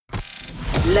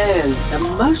Learn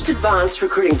the most advanced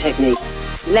recruiting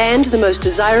techniques. Land the most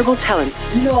desirable talent.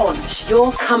 Launch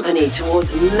your company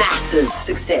towards massive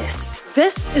success.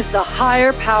 This is the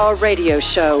Higher Power Radio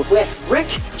Show with Rick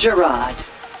Girard.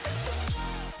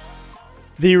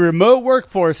 The remote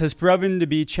workforce has proven to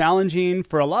be challenging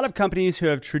for a lot of companies who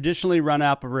have traditionally run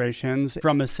operations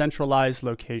from a centralized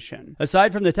location.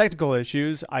 Aside from the technical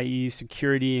issues, i.e.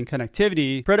 security and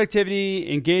connectivity,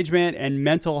 productivity, engagement, and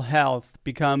mental health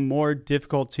become more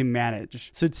difficult to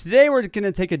manage. So today we're going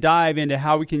to take a dive into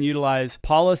how we can utilize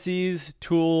policies,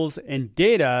 tools, and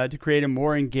data to create a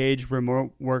more engaged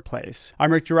remote workplace.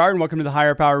 I'm Rick Girard, and welcome to the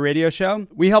Higher Power Radio Show.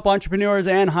 We help entrepreneurs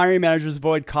and hiring managers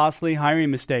avoid costly hiring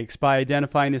mistakes by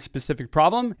identifying a specific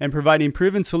problem and providing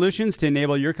proven solutions to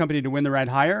enable your company to win the right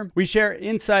hire. We share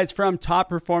insights from top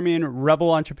performing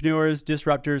rebel entrepreneurs,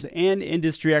 disruptors, and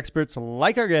industry experts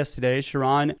like our guest today,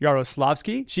 Sharon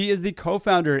Yaroslavsky. She is the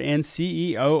co-founder and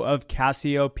CEO of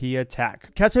Cassiopeia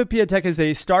Tech. Cassiopeia Tech is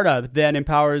a startup that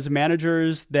empowers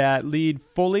managers that lead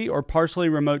fully or partially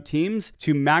remote teams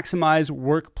to maximize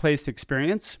workplace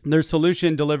experience. Their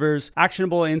solution delivers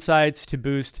actionable insights to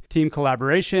boost team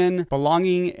collaboration,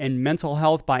 belonging, and mental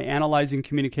health by analyzing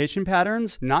communication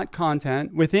patterns, not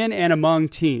content, within and among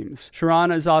teams.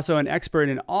 Sharon is also an expert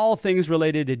in all things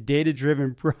related to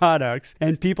data-driven products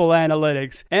and people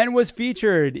analytics, and was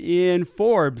featured in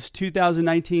Forbes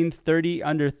 2019 30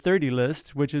 Under 30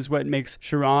 list, which is what makes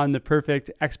Sharon the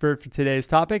perfect expert for today's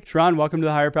topic. Sharon, welcome to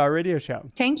the Higher Power Radio Show.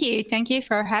 Thank you. Thank you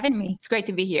for having me. It's great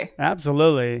to be here.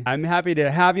 Absolutely. I'm happy to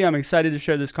have you. I'm excited to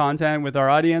share this content with our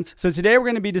audience. So today we're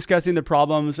going to be discussing the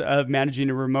problems of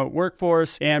managing a remote workforce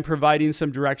and providing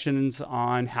some directions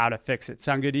on how to fix it.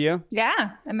 Sound good to you?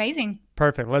 Yeah, amazing.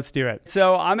 Perfect. Let's do it.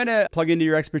 So I'm going to plug into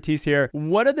your expertise here.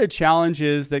 What are the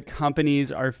challenges that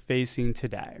companies are facing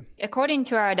today? According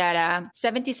to our data,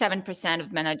 77%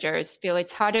 of managers feel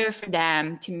it's harder for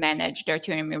them to manage their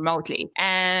team remotely.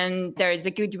 And there is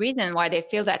a good reason why they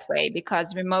feel that way,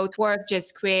 because remote work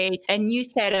just creates a new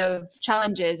set of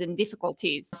challenges and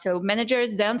difficulties. So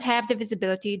managers don't have the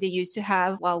visibility they used to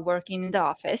have while working in the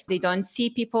office. They don't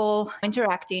see people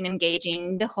interacting, engaging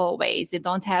in the hallways. They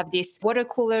don't have this water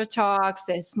cooler talk,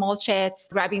 small chats,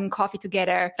 grabbing coffee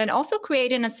together, and also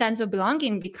creating a sense of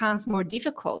belonging becomes more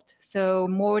difficult. So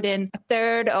more than a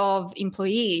third of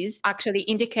employees actually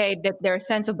indicate that their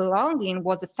sense of belonging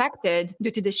was affected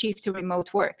due to the shift to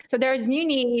remote work. So there's new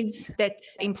needs that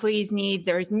employees need.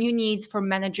 There's new needs for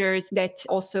managers that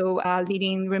also are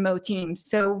leading remote teams.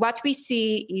 So what we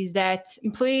see is that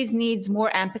employees needs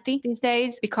more empathy these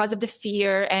days because of the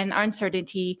fear and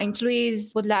uncertainty.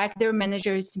 Employees would like their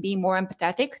managers to be more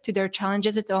empathetic to their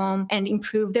challenges at home and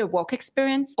improve their work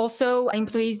experience. Also,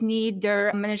 employees need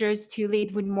their managers to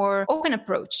lead with more open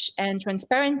approach and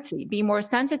transparency, be more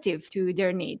sensitive to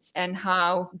their needs and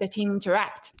how the team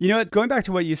interact. You know what, going back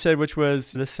to what you said, which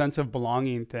was the sense of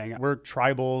belonging thing, we're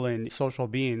tribal and social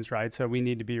beings, right? So we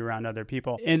need to be around other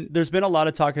people. And there's been a lot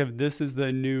of talk of this is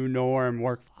the new norm.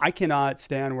 I cannot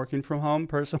stand working from home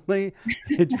personally.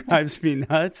 It drives me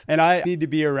nuts. And I need to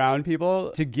be around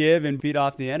people to give and feed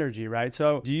off the energy, right?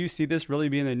 So do you see this really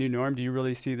being the new norm? Do you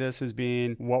really see this as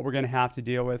being what we're going to have to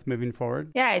deal with moving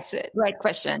forward? Yeah, it's a great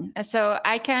question. So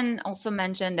I can also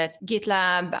mention that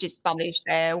GitLab just published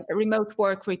a remote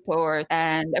work report.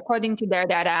 And according to their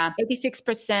data,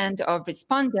 86% of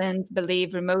respondents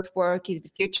believe remote work is the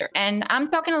future. And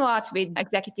I'm talking a lot with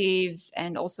executives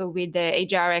and also with the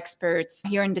HR experts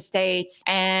here in the States.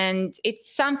 And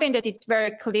it's something that is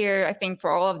very clear, I think,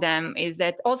 for all of them, is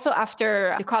that also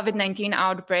after the COVID-19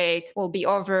 outbreak will be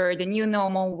over, the new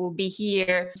normal will be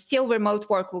here, still remote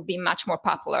work will be much more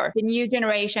popular. The new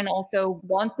generation also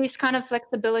want this kind of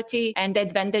flexibility and the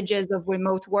advantages of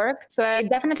remote work. So I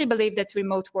definitely believe that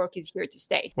remote work is here to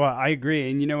stay. Well, I agree.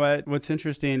 And you know what? What's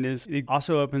interesting is it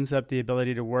also opens up the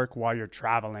ability to work while you're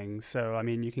traveling. So, I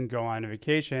mean, you can go on a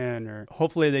vacation, or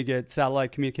hopefully they get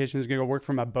satellite communications, going to go work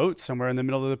from a boat somewhere in the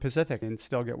middle of the Pacific and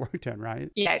still get work done, right?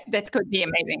 Yeah, that could be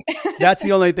amazing. That's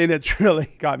the only thing that's really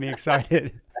got me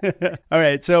excited. All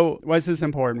right. So why is this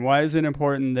important? Why is it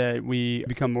important that we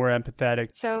become more empathetic?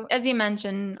 So as you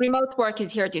mentioned, remote work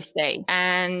is here to stay.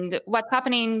 And what's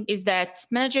happening is that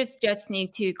managers just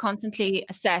need to constantly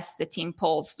assess the team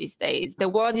pulse these days. The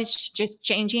world is just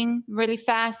changing really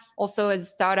fast. Also, as a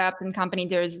startup and company,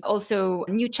 there's also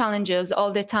new challenges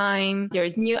all the time.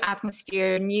 There's new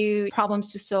atmosphere, new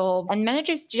problems to solve. And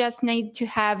managers just need to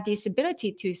have this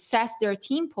ability to assess their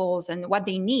team pulse and what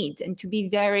they need and to be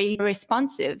very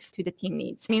responsive responsive to the team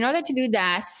needs. And in order to do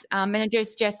that,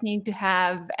 managers just need to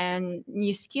have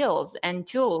new skills and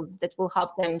tools that will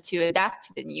help them to adapt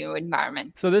to the new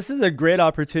environment. So this is a great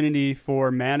opportunity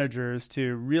for managers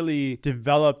to really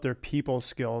develop their people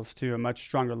skills to a much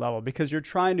stronger level, because you're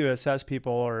trying to assess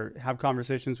people or have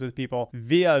conversations with people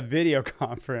via video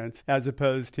conference as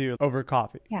opposed to over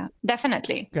coffee. Yeah,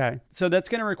 definitely. Okay. So that's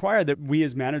going to require that we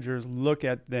as managers look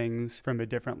at things from a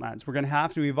different lens. We're going to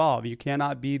have to evolve. You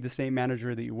cannot be the same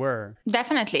manager that you were.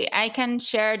 Definitely. I can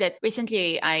share that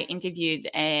recently I interviewed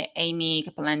Amy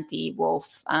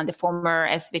Cappellanti-Wolf, the former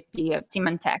SVP of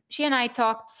Symantec. She and I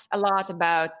talked a lot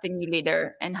about the new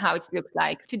leader and how it looks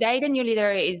like. Today, the new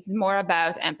leader is more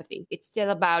about empathy. It's still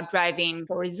about driving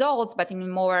for results, but in a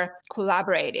more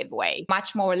collaborative way,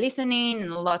 much more listening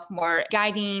and a lot more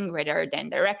guiding rather than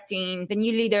directing. The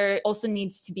new leader also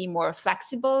needs to be more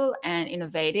flexible and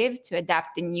innovative to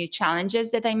adapt the new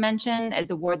challenges that I mentioned, as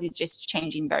the world is just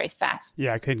changing very fast.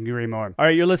 Yeah, I couldn't agree more. All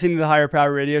right, you're listening to the Higher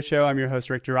Power Radio Show. I'm your host,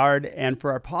 Rick Girard. And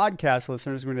for our podcast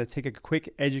listeners, we're going to take a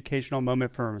quick educational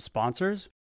moment from our sponsors.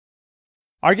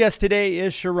 Our guest today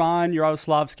is Shiran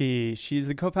Yaroslavsky. She's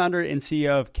the co-founder and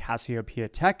CEO of Cassiopeia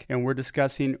Tech, and we're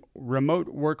discussing remote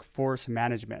workforce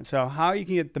management. So how you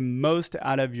can get the most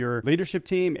out of your leadership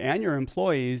team and your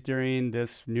employees during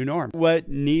this new norm. What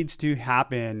needs to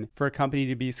happen for a company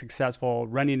to be successful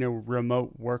running a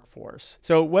remote workforce?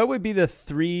 So what would be the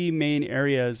three main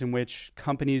areas in which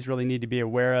companies really need to be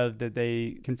aware of that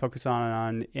they can focus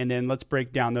on? And then let's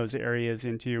break down those areas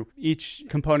into each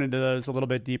component of those a little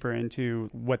bit deeper into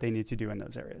what they need to do in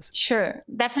those areas. Sure.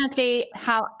 Definitely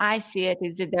how I see it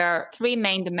is that there are three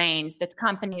main domains that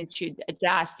companies should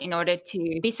adjust in order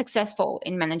to be successful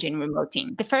in managing remote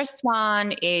teams. The first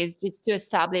one is just to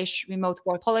establish remote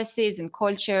work policies and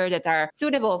culture that are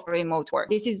suitable for remote work.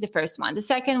 This is the first one. The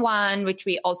second one, which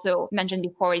we also mentioned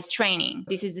before, is training.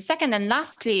 This is the second. And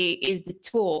lastly is the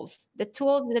tools. The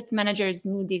tools that managers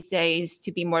need these days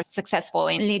to be more successful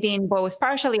in leading both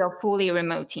partially or fully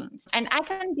remote teams. And I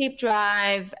can deep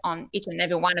dive on each and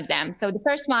every one of them. So the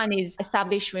first one is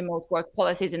establish remote work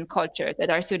policies and culture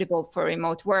that are suitable for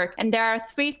remote work. And there are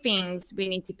three things we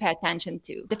need to pay attention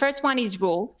to. The first one is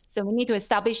rules. So we need to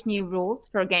establish new rules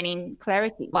for gaining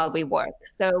clarity while we work.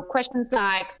 So questions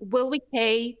like, will we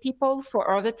pay people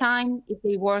for overtime if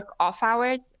they work off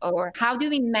hours? Or how do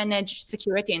we manage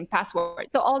security and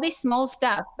passwords? So all these small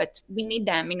stuff, but we need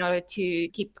them in order to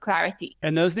keep clarity.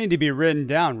 And those need to be written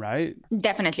down, right?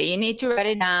 Definitely. You need to write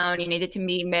it down. You need it to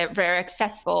be very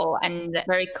accessible and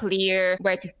very clear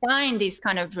where to find these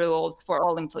kind of rules for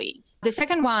all employees. The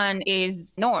second one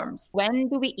is norms. When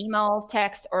do we email,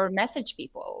 text, or message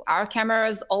people? Are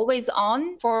cameras always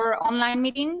on for online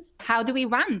meetings? How do we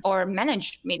run or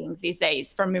manage meetings these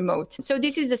days from remote? So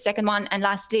this is the second one. And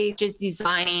lastly, just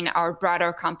designing our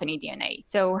broader company DNA.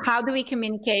 So how do we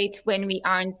communicate when we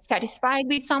aren't satisfied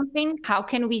with something? How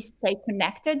can we stay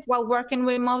connected while working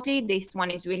remotely? This one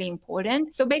is really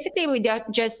important. So basically, we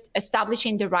just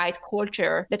establishing the right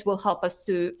culture that will help us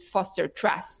to foster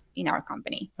trust in our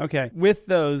company. Okay. With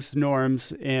those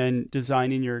norms and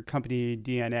designing your company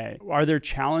DNA, are there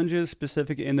challenges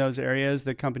specific in those areas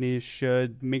that companies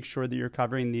should make sure that you're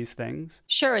covering these things?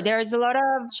 Sure. There's a lot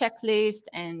of checklists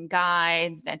and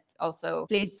guides that also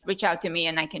please reach out to me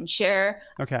and I can share.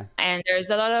 Okay. And there's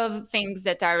a lot of things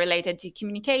that are related to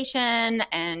communication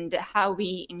and how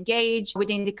we engage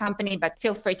within the company, but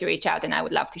feel free to reach out and I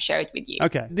would love to share it with you.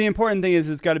 Okay. The important thing is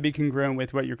it's got to be congruent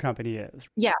with what your company is.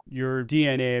 Yeah. Your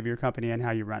DNA of your company and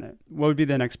how you run it. What would be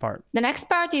the next part? The next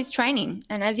part is training.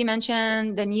 And as you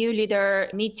mentioned, the new leader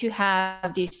need to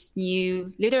have these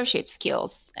new leadership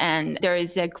skills. And there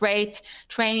is a great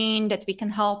training that we can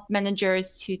help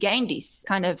managers to gain these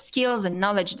kind of skills and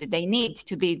knowledge that they need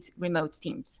to lead remote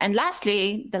teams. And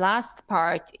lastly, the last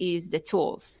part is the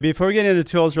tools. Before we get into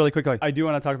tools really quickly, I do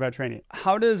want to talk about training.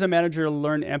 How does a manager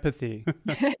learn empathy?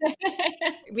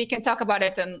 We can talk about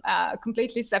it in a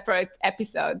completely separate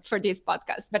episode for this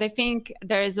podcast. But I think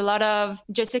there is a lot of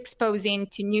just exposing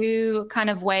to new kind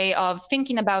of way of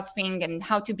thinking about things and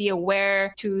how to be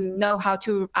aware, to know how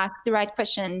to ask the right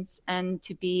questions and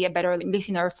to be a better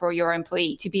listener for your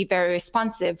employee, to be very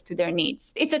responsive to their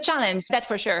needs. It's a challenge, that's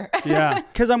for sure. Yeah,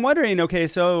 because I'm wondering, okay,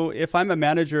 so if I'm a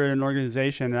manager in an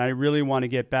organization and I really want to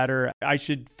get better, I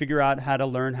should figure out how to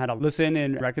learn how to listen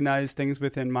and recognize things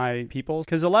within my people.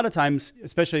 Because a lot of times,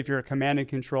 especially if you're a command and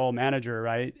control manager,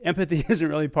 right? Empathy isn't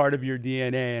really part of your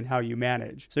DNA and how you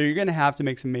manage. So you're going to have to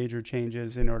make some major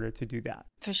changes in order to do that.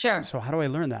 For sure. So how do I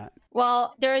learn that?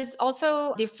 Well, there is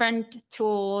also different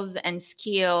tools and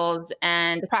skills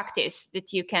and practice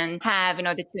that you can have in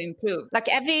order to improve. Like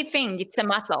everything, it's a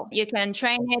muscle. You can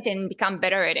train it and become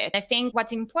better at it. I think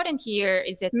what's important here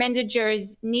is that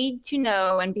managers need to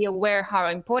know and be aware how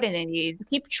important it is to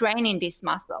keep training this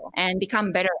muscle and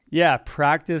become better. Yeah,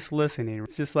 practice listening.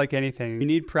 It's just like anything. You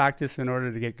need practice in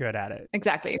order to get good at it.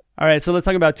 Exactly. All right, so let's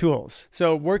talk about tools.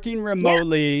 So working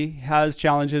remotely has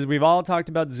challenges. We've all talked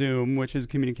about Zoom, which is a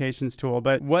communications tool,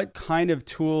 but what kind of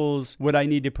tools would I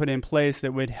need to put in place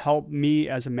that would help me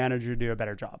as a manager do a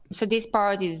better job? So this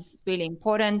part is really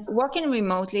important. Working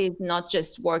remotely is not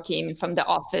just working from the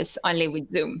office only with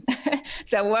Zoom.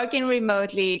 So working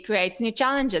remotely creates new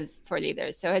challenges for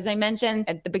leaders. So as I mentioned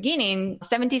at the beginning,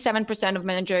 77% of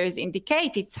managers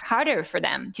indicate it's harder for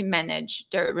them to manage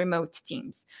their remote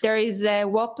teams. There is a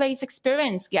workplace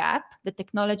experience gap that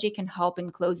technology can help in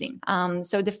closing.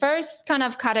 So the first kind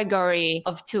of category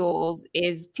of tools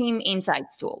is team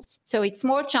insights tools. So it's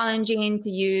more challenging to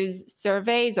use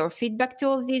surveys or feedback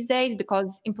tools these days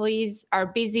because employees are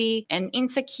busy and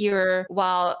insecure,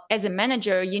 while as a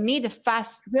manager, you need a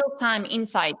fast, real-time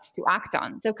insights to act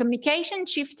on. So communication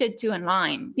shifted to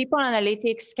online. People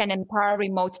analytics can empower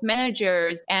remote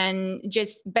managers and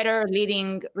just better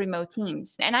leading remote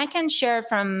teams. And I can share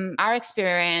from our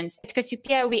experience at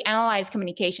Cassiopeia, we analyze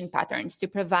communication patterns to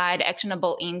provide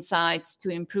actionable insights to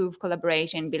improve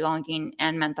collaboration, belonging,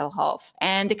 and mental health.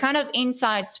 And the kind of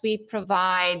insights we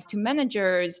provide to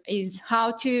managers is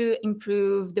how to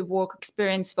improve the work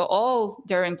experience for all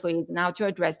their employees and how to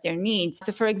address their needs.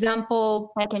 So for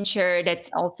example, I can share that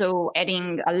also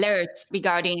adding alerts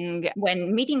regarding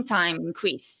when meeting time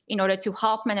increase in order to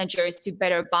help managers to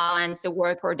better balance the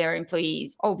work for their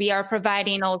employees. Or we are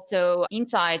providing also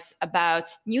insights about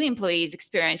new employees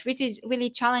experience, which is really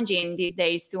challenging these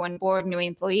days to onboard new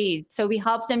employees. So we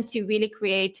help them to really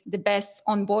create the best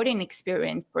onboarding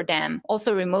experience for them,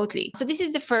 also remotely. So this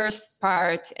is the first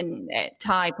part and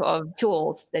type of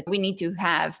tools that we need to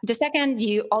have. The second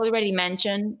you already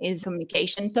mentioned is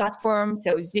communication platform,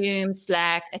 so Zoom,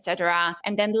 Slack, etc.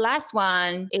 And then the last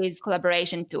one is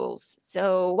collaboration tools.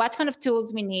 So what kind of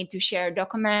tools we need to share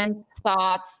documents,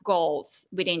 thoughts, goals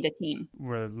within the team?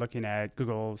 We're looking at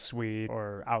Google Suite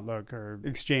or Outlook or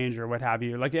Exchange or what have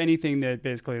you, like anything that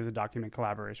basically is a document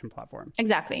collaboration platform.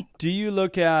 Exactly. Do you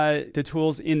look at the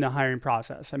tools in the hiring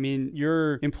process? I mean,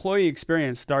 your employee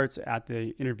experience starts at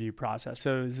the interview process.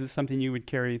 So is this something you would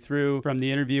carry through from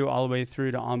the interview all the way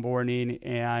through to onboarding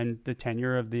and the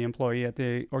tenure of the employee at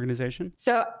the organization?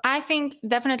 So I think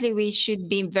definitely we should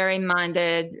be very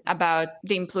minded about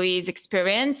the employee's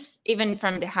experience, even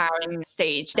from the hiring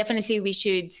stage. Definitely we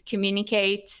should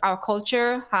communicate our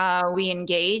culture, how we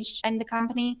engage in the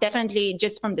company, definitely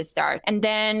just from the start. And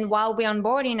then while we're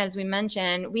onboarding, as we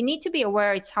mentioned, we need to be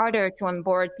aware it's harder to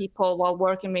onboard people while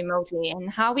working remotely and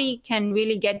how we can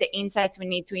really get the insights we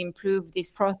need to improve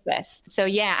this process. So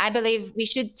yeah, I believe we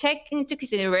should take into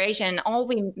consideration all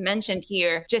we mentioned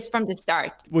here just from the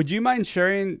start. Would you mind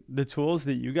sharing the tools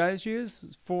that you guys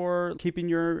use for keeping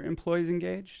your employees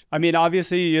engaged? I mean,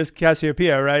 obviously you use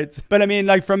Cassiopeia, right? But I mean,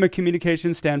 like from a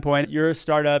communication standpoint, you're a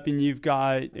startup and you've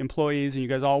got employees and you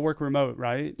guys all work remote,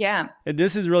 right? Yeah. And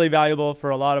this is really valuable for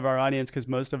a lot of our audience because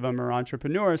most of them are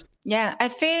entrepreneurs. Yeah, I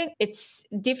feel it's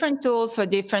different tools for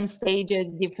different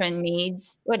stages, different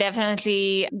needs. We're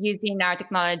definitely using our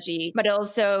technology, but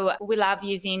also we love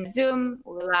using Zoom,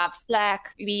 we love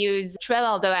Slack. We use Trello,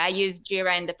 although I used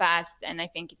Jira in the past, and I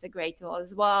think it's a great tool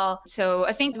as well. So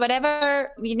I think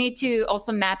whatever you need to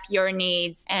also map your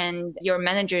needs and your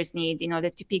manager's needs in order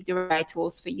to pick the right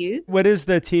tools for you. What is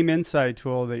the Team Insight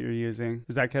tool that you're using?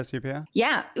 Is that Cassiopeia?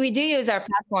 Yeah, we do use our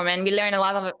platform and we learn a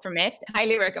lot of it from it.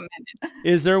 Highly recommend it.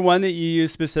 Is there one that you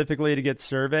use specifically to get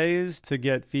surveys, to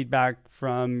get feedback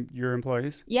from your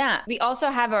employees? Yeah, we also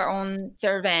have our own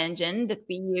survey engine that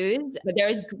we use, but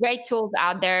there's great tools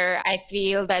out there. I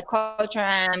feel that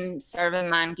Culture.am,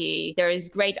 SurveyMonkey, there is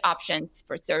great options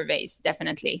for surveys,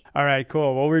 definitely. All right,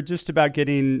 cool. Well, we're just about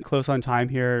getting close on time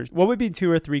here. What would be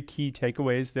 2 or 3 key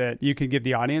takeaways that you could give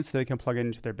the audience that they can plug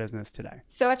into their business today?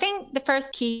 So I think the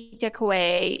first key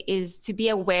takeaway is to be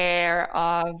aware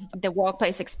of the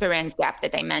workplace experience gap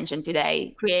that I mentioned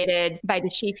today, created by the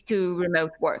shift to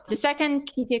remote work. The second second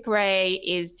key takeaway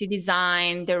is to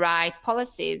design the right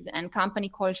policies and company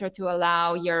culture to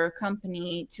allow your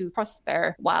company to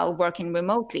prosper while working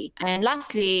remotely. And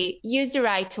lastly, use the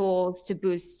right tools to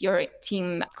boost your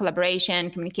team collaboration,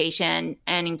 communication,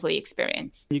 and employee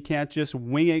experience. You can't just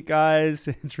wing it, guys.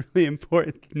 It's really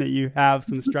important that you have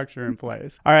some structure in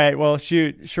place. All right. Well,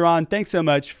 shoot, Sharon, thanks so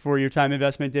much for your time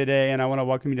investment today. And I want to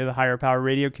welcome you to the Higher Power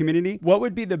Radio community. What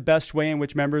would be the best way in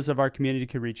which members of our community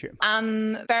could reach you?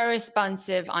 I'm very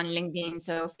responsive on LinkedIn,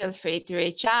 so feel free to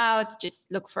reach out.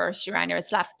 Just look for Shiran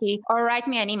Yaroslavsky or write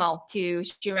me an email to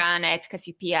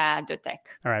shiran@cassiopeia.tech.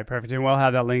 All right, perfect. And we'll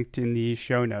have that linked in the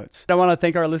show notes. I want to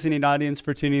thank our listening audience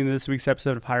for tuning in to this week's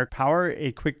episode of Higher Power.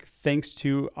 A quick thanks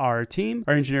to our team,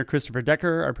 our engineer Christopher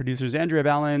Decker, our producers Andrea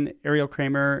Ballin, Ariel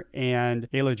Kramer, and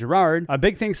Ayla Gerard. A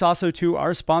big thanks also to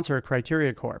our sponsor,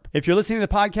 Criteria Corp. If you're listening to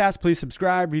the podcast, please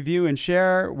subscribe, review, and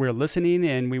share. We're listening,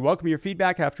 and we welcome your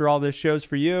feedback after all this show's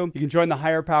for you. You can join the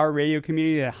Higher Power Radio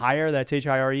community at Higher, that's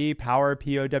H-I-R-E, Power,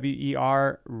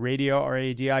 P-O-W-E-R, radio,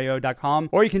 R-A-D-I-O.com,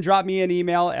 or you can drop me an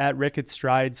email at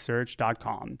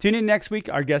rick@stridesearch.com. Tune in next week.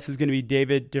 Our guest is going to be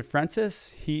David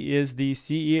DeFrancis. He is the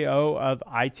CEO of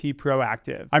IT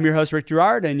Proactive. I'm your host, Rick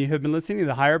Girard, and you have been listening to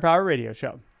the Higher Power Radio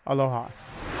Show. Aloha.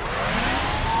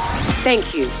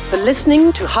 Thank you for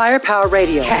listening to Higher Power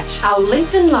Radio. Catch our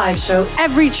LinkedIn Live show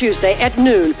every Tuesday at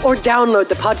noon or download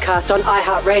the podcast on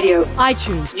iHeartRadio,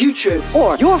 iTunes, YouTube,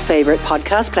 or your favorite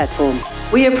podcast platform.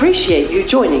 We appreciate you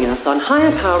joining us on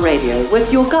Higher Power Radio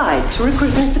with your guide to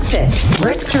recruitment success,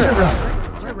 Rick Girard.